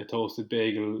 and a toasted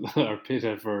bagel or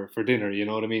pita for dinner. You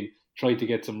know what I mean? Try to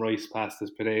get some rice,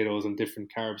 pastas, potatoes, and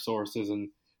different carb sources, and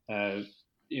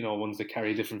ones that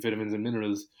carry different vitamins and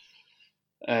minerals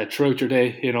throughout your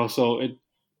day. So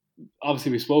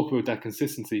obviously we spoke about that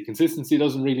consistency. Consistency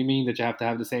doesn't really mean that you have to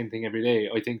have the same thing every day.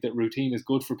 I think that routine is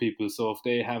good for people. So if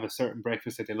they have a certain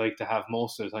breakfast that they like to have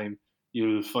most of the time,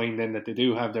 you'll find then that they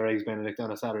do have their eggs Benedict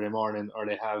on a Saturday morning, or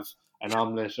they have an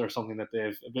omelette or something that they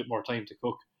have a bit more time to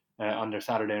cook on their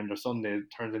Saturday and their Sunday. It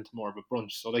turns into more of a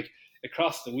brunch. So like,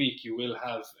 across the week, you will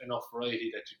have enough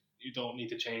variety that you don't need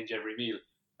to change every meal.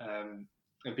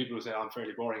 And people will say, I'm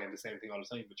fairly boring and the same thing all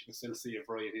the time, but you can still see a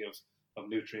variety of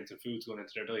nutrients and foods going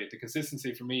into their diet. The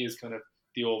consistency for me is kind of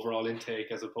the overall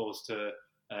intake, as opposed to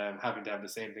having to have the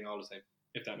same thing all the time,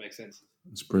 if that makes sense.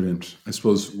 It's brilliant. I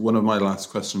suppose one of my last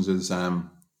questions is,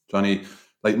 Johnny,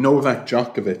 like Novak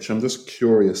Djokovic, I'm just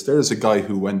curious. There's a guy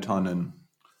who went on and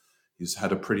he's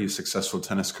had a pretty successful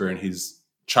tennis career, and he's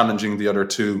challenging the other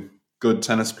two good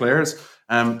tennis players.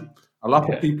 A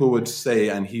lot of people would say,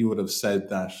 and he would have said,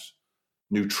 that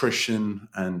nutrition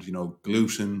and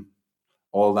gluten,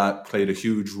 all that played a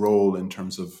huge role in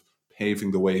terms of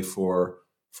paving the way for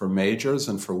majors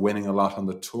and for winning a lot on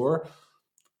the tour.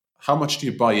 How much do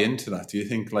you buy into that? Do you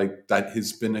think like that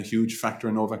has been a huge factor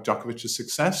in Novak Djokovic's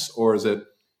success, or is it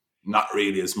not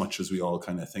really as much as we all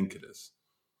kind of think it is?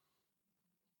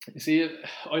 You see,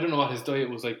 I don't know what his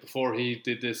diet was like before he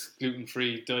did this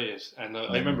gluten-free diet, and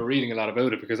I remember reading a lot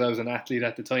about it, because I was an athlete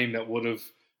at the time that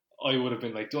I would have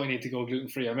been like, do I need to go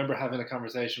gluten-free? I remember having a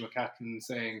conversation with Catherine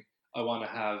saying, I want to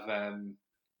have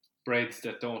breads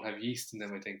that don't have yeast in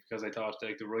them, I think, because I thought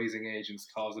like the rising agents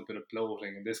cause a bit of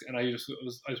bloating and this, and I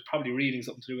was probably reading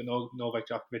something to do with Novak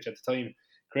Djokovic at the time.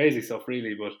 Crazy stuff,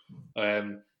 really. But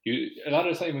a lot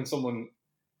of the time when someone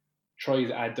tries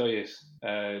to add diet,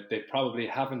 they probably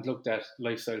haven't looked at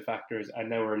lifestyle factors, and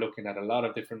now we're looking at a lot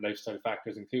of different lifestyle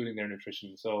factors, including their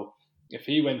nutrition. So if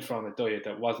he went from a diet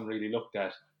that wasn't really looked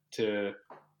at to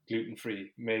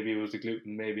gluten-free, maybe it was the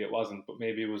gluten, maybe it wasn't, but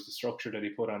maybe it was the structure that he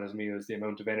put on his meals, the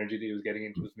amount of energy that he was getting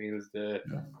into his meals, the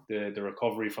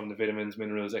recovery from the vitamins,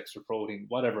 minerals, extra protein,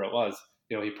 whatever it was.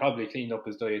 He probably cleaned up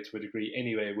his diet to a degree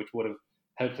anyway, which would have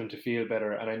helped him to feel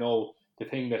better. And I know the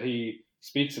thing that he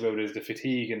speaks about is the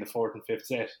fatigue in the fourth and fifth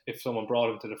set. If someone brought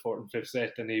him to the fourth and fifth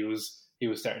set, then he was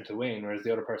starting to wane, whereas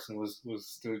the other person was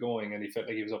still going, and he felt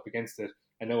like he was up against it.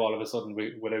 And now all of a sudden,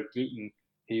 without gluten,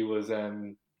 he was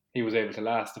able to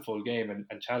last the full game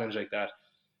and challenge like that.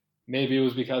 Maybe it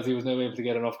was because he was now able to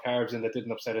get enough carbs in that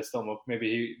didn't upset his stomach.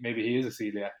 Maybe he is a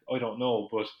celiac. I don't know,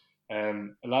 but a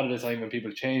lot of the time when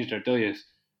people change their diet,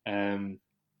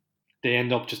 they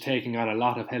end up just taking on a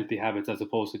lot of healthy habits as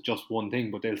opposed to just one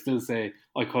thing. But they'll still say,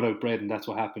 I cut out bread and that's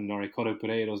what happened, or I cut out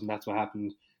potatoes and that's what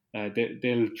happened.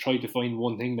 They'll try to find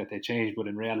one thing that they changed, but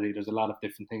in reality there's a lot of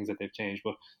different things that they've changed.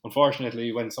 But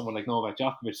unfortunately, when someone like Novak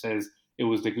Djokovic says it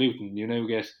was the gluten, you now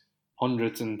get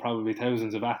hundreds and probably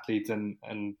thousands of athletes and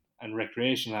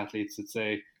recreational athletes that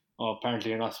say, oh,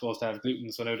 apparently you're not supposed to have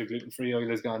gluten, so now the gluten-free oil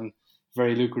has gone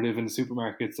very lucrative in the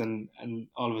supermarkets, and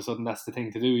all of a sudden that's the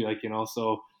thing to do,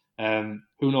 so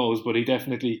who knows, but he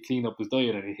definitely cleaned up his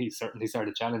diet and he certainly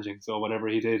started challenging. So whatever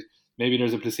he did, maybe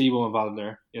there's a placebo involved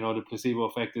there. The placebo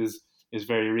effect is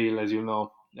very real, as you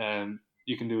know.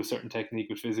 You can do a certain technique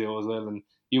with physio as well, and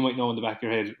you might know in the back of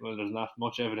your head, well, there's not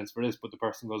much evidence for this, but the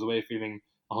person goes away feeling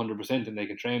 100% and they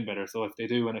can train better. So if they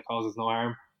do and it causes no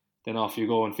harm, then off you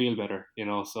go and feel better,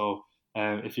 so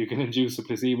if you can induce a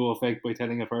placebo effect by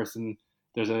telling a person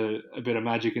there's a bit of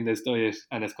magic in this diet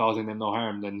and it's causing them no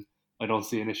harm, then I don't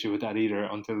see an issue with that either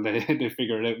until they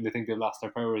figure it out and they think they've lost their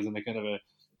powers in a kind of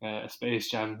a Space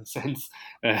Jam sense.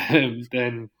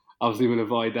 Then obviously we'll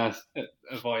avoid that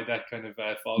kind of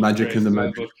magic in the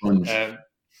magic sponge.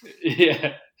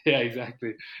 Yeah,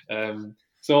 exactly.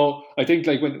 So I think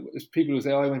like when people who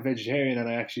say, I went vegetarian and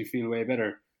I actually feel way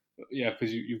better. Yeah,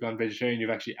 because you've gone vegetarian,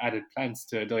 you've actually added plants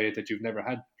to a diet that you've never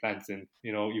had plants in.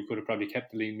 You could have probably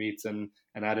kept the lean meats and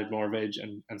added more veg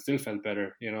and still felt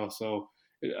better. So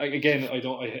again, I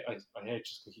hate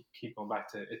just keep going back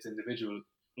to it's individual.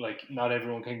 Like not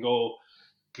everyone can go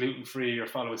gluten free or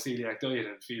follow a celiac diet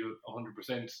and feel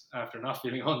 100% after not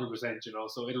feeling 100%.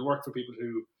 So it'll work for people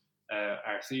who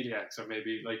are celiacs, or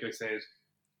maybe like I said,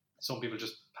 some people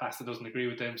just pasta doesn't agree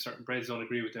with them, certain breads don't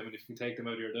agree with them, and if you can take them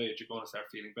out of your diet, you're going to start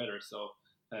feeling better. So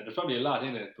there's probably a lot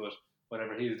in it, but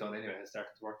whatever he's done anyway has started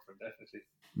to work for him, definitely.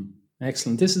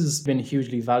 Excellent. This has been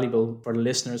hugely valuable for the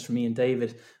listeners, for me and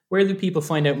David. Where do people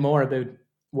find out more about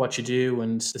what you do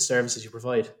and the services you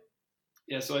provide?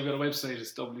 Yeah, so I've got a website,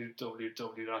 it's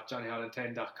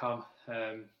www.johnnyholland10.com,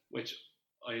 which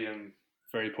I am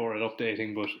very poor at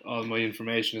updating, but all my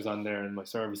information is on there and my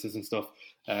services and stuff.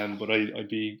 But I'd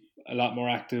be a lot more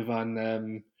active on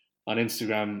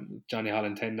Instagram,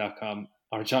 johnnyholland10.com,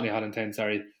 or johnnyholland10,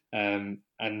 sorry. And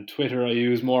Twitter I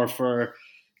use more for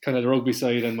kind of the rugby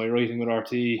side and my writing with RT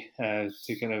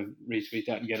to kind of retweet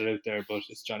that and get it out there. But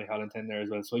it's Johnny Holland10 there as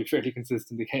well, so I'm fairly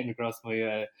consistently getting across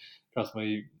my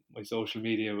social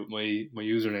media with my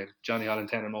username, Johnny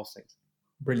Holland10 on most things.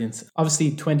 Brilliant. Obviously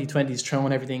 2020 is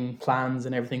throwing plans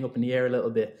and everything up in the air a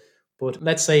little bit, but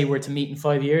let's say we're to meet in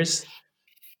 5 years.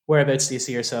 Whereabouts do you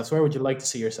see yourselves? Where would you like to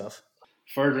see yourself?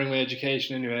 Furthering my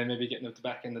education anyway, maybe getting up the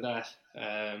back end of that.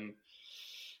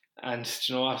 And do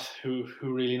you know what? Who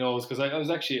really knows? Because I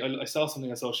saw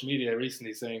something on social media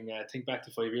recently saying, think back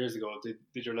to 5 years ago.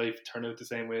 Did your life turn out the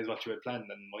same way as what you had planned?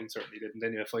 And mine certainly didn't.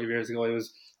 Anyway, 5 years ago, I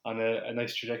was on a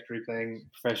nice trajectory playing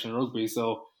professional rugby.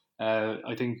 So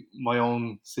I think my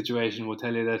own situation will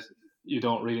tell you that you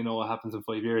don't really know what happens in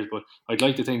 5 years. But I'd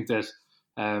like to think that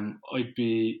I'd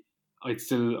be on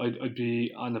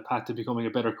the path to becoming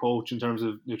a better coach in terms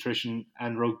of nutrition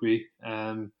and rugby.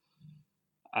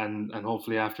 And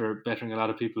hopefully after bettering a lot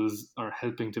of people's, or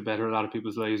helping to better a lot of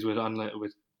people's lives with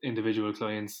individual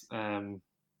clients from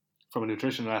a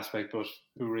nutritional aspect, but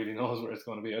who really knows where it's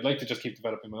going to be. I'd like to just keep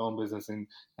developing my own business and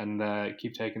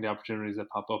keep taking the opportunities that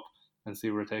pop up and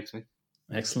see where it takes me.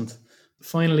 Excellent.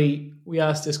 Finally, we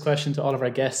ask this question to all of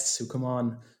our guests who come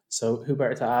on. So who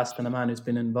better to ask than a man who's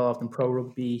been involved in pro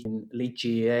rugby, in elite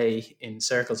GAA, in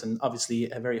circles, and obviously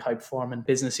a very high performing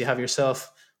business you have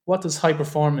yourself. What does high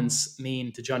performance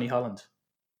mean to Johnny Holland?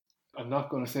 I'm not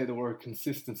going to say the word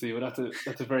consistency, but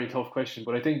that's a very tough question.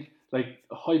 But I think like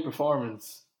high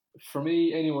performance, for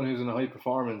me, anyone who's in a high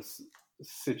performance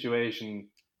situation,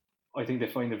 I think they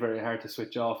find it very hard to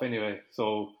switch off anyway.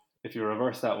 So if you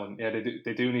reverse that one, yeah,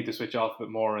 they do need to switch off a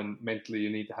bit more, and mentally you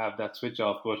need to have that switch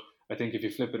off. But I think if you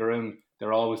flip it around,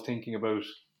 they're always thinking about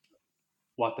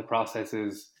what the process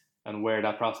is and where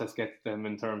that process gets them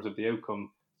in terms of the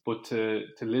outcome. But to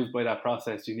live by that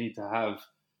process, you need to have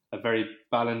a very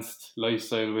balanced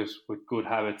lifestyle with good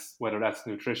habits, whether that's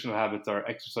nutritional habits or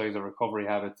exercise or recovery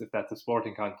habits, if that's a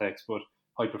sporting context. But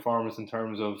high performance in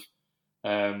terms of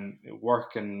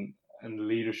work and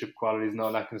leadership qualities and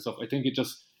all that kind of stuff, I think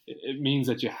it means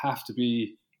that you have to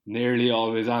be nearly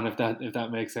always on, if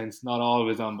that makes sense. Not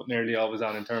always on, but nearly always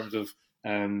on in terms of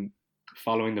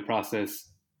following the process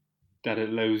that it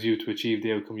allows you to achieve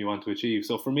the outcome you want to achieve.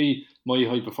 So for me, my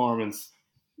high performance,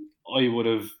 I would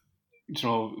have,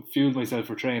 fueled myself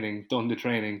for training, done the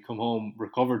training, come home,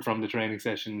 recovered from the training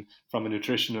session from a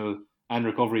nutritional and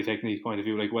recovery technique point of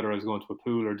view, like whether I was going to a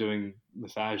pool or doing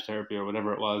massage therapy or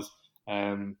whatever it was.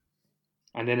 And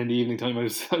then in the evening time, I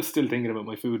was still thinking about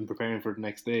my food and preparing for the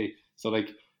next day. So like,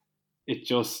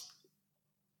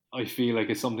 I feel like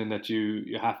it's something that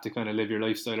you have to kind of live your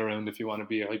lifestyle around if you want to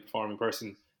be a high performing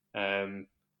person. And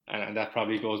that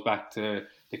probably goes back to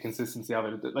the consistency of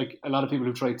it. Like a lot of people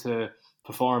who try to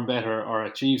perform better or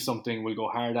achieve something will go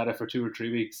hard at it for 2 or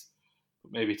 3 weeks,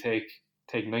 but maybe take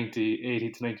 80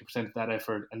 to 90% of that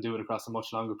effort and do it across a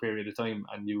much longer period of time,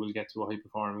 and you will get to a high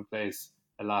performing place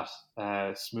a lot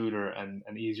smoother and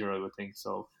easier, I would think.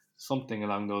 So something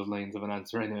along those lines of an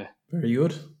answer anyway. Very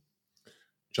good.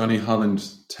 Johnny Holland,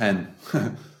 10.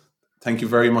 Thank you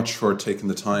very much for taking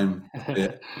the time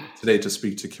today to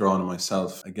speak to Kieran and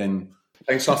myself. Again,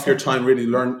 thanks a lot for your time. Really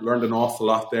learned an awful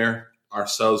lot there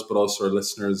ourselves, but also our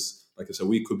listeners. Like I said,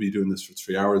 we could be doing this for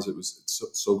 3 hours. It's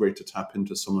so great to tap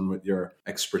into someone with your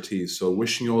expertise. So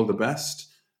wishing you all the best.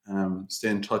 Stay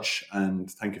in touch, and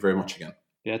thank you very much again.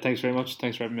 Yeah, thanks very much.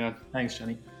 Thanks for having me on. Thanks,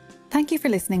 Johnny. Thank you for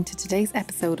listening to today's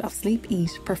episode of Sleep,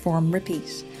 Eat, Perform,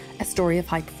 Repeat, a story of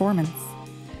high performance.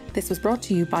 This was brought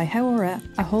to you by Hauora,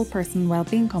 a whole person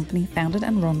wellbeing company founded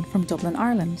and run from Dublin,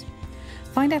 Ireland.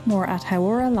 Find out more at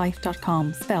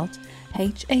hauoralife.com, spelt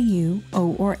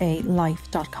HAUORA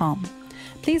life.com.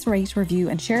 Please rate, review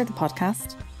and share the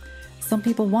podcast. Some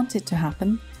people want it to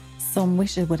happen, some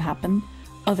wish it would happen,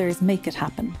 others make it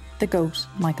happen. The GOAT,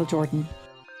 Michael Jordan.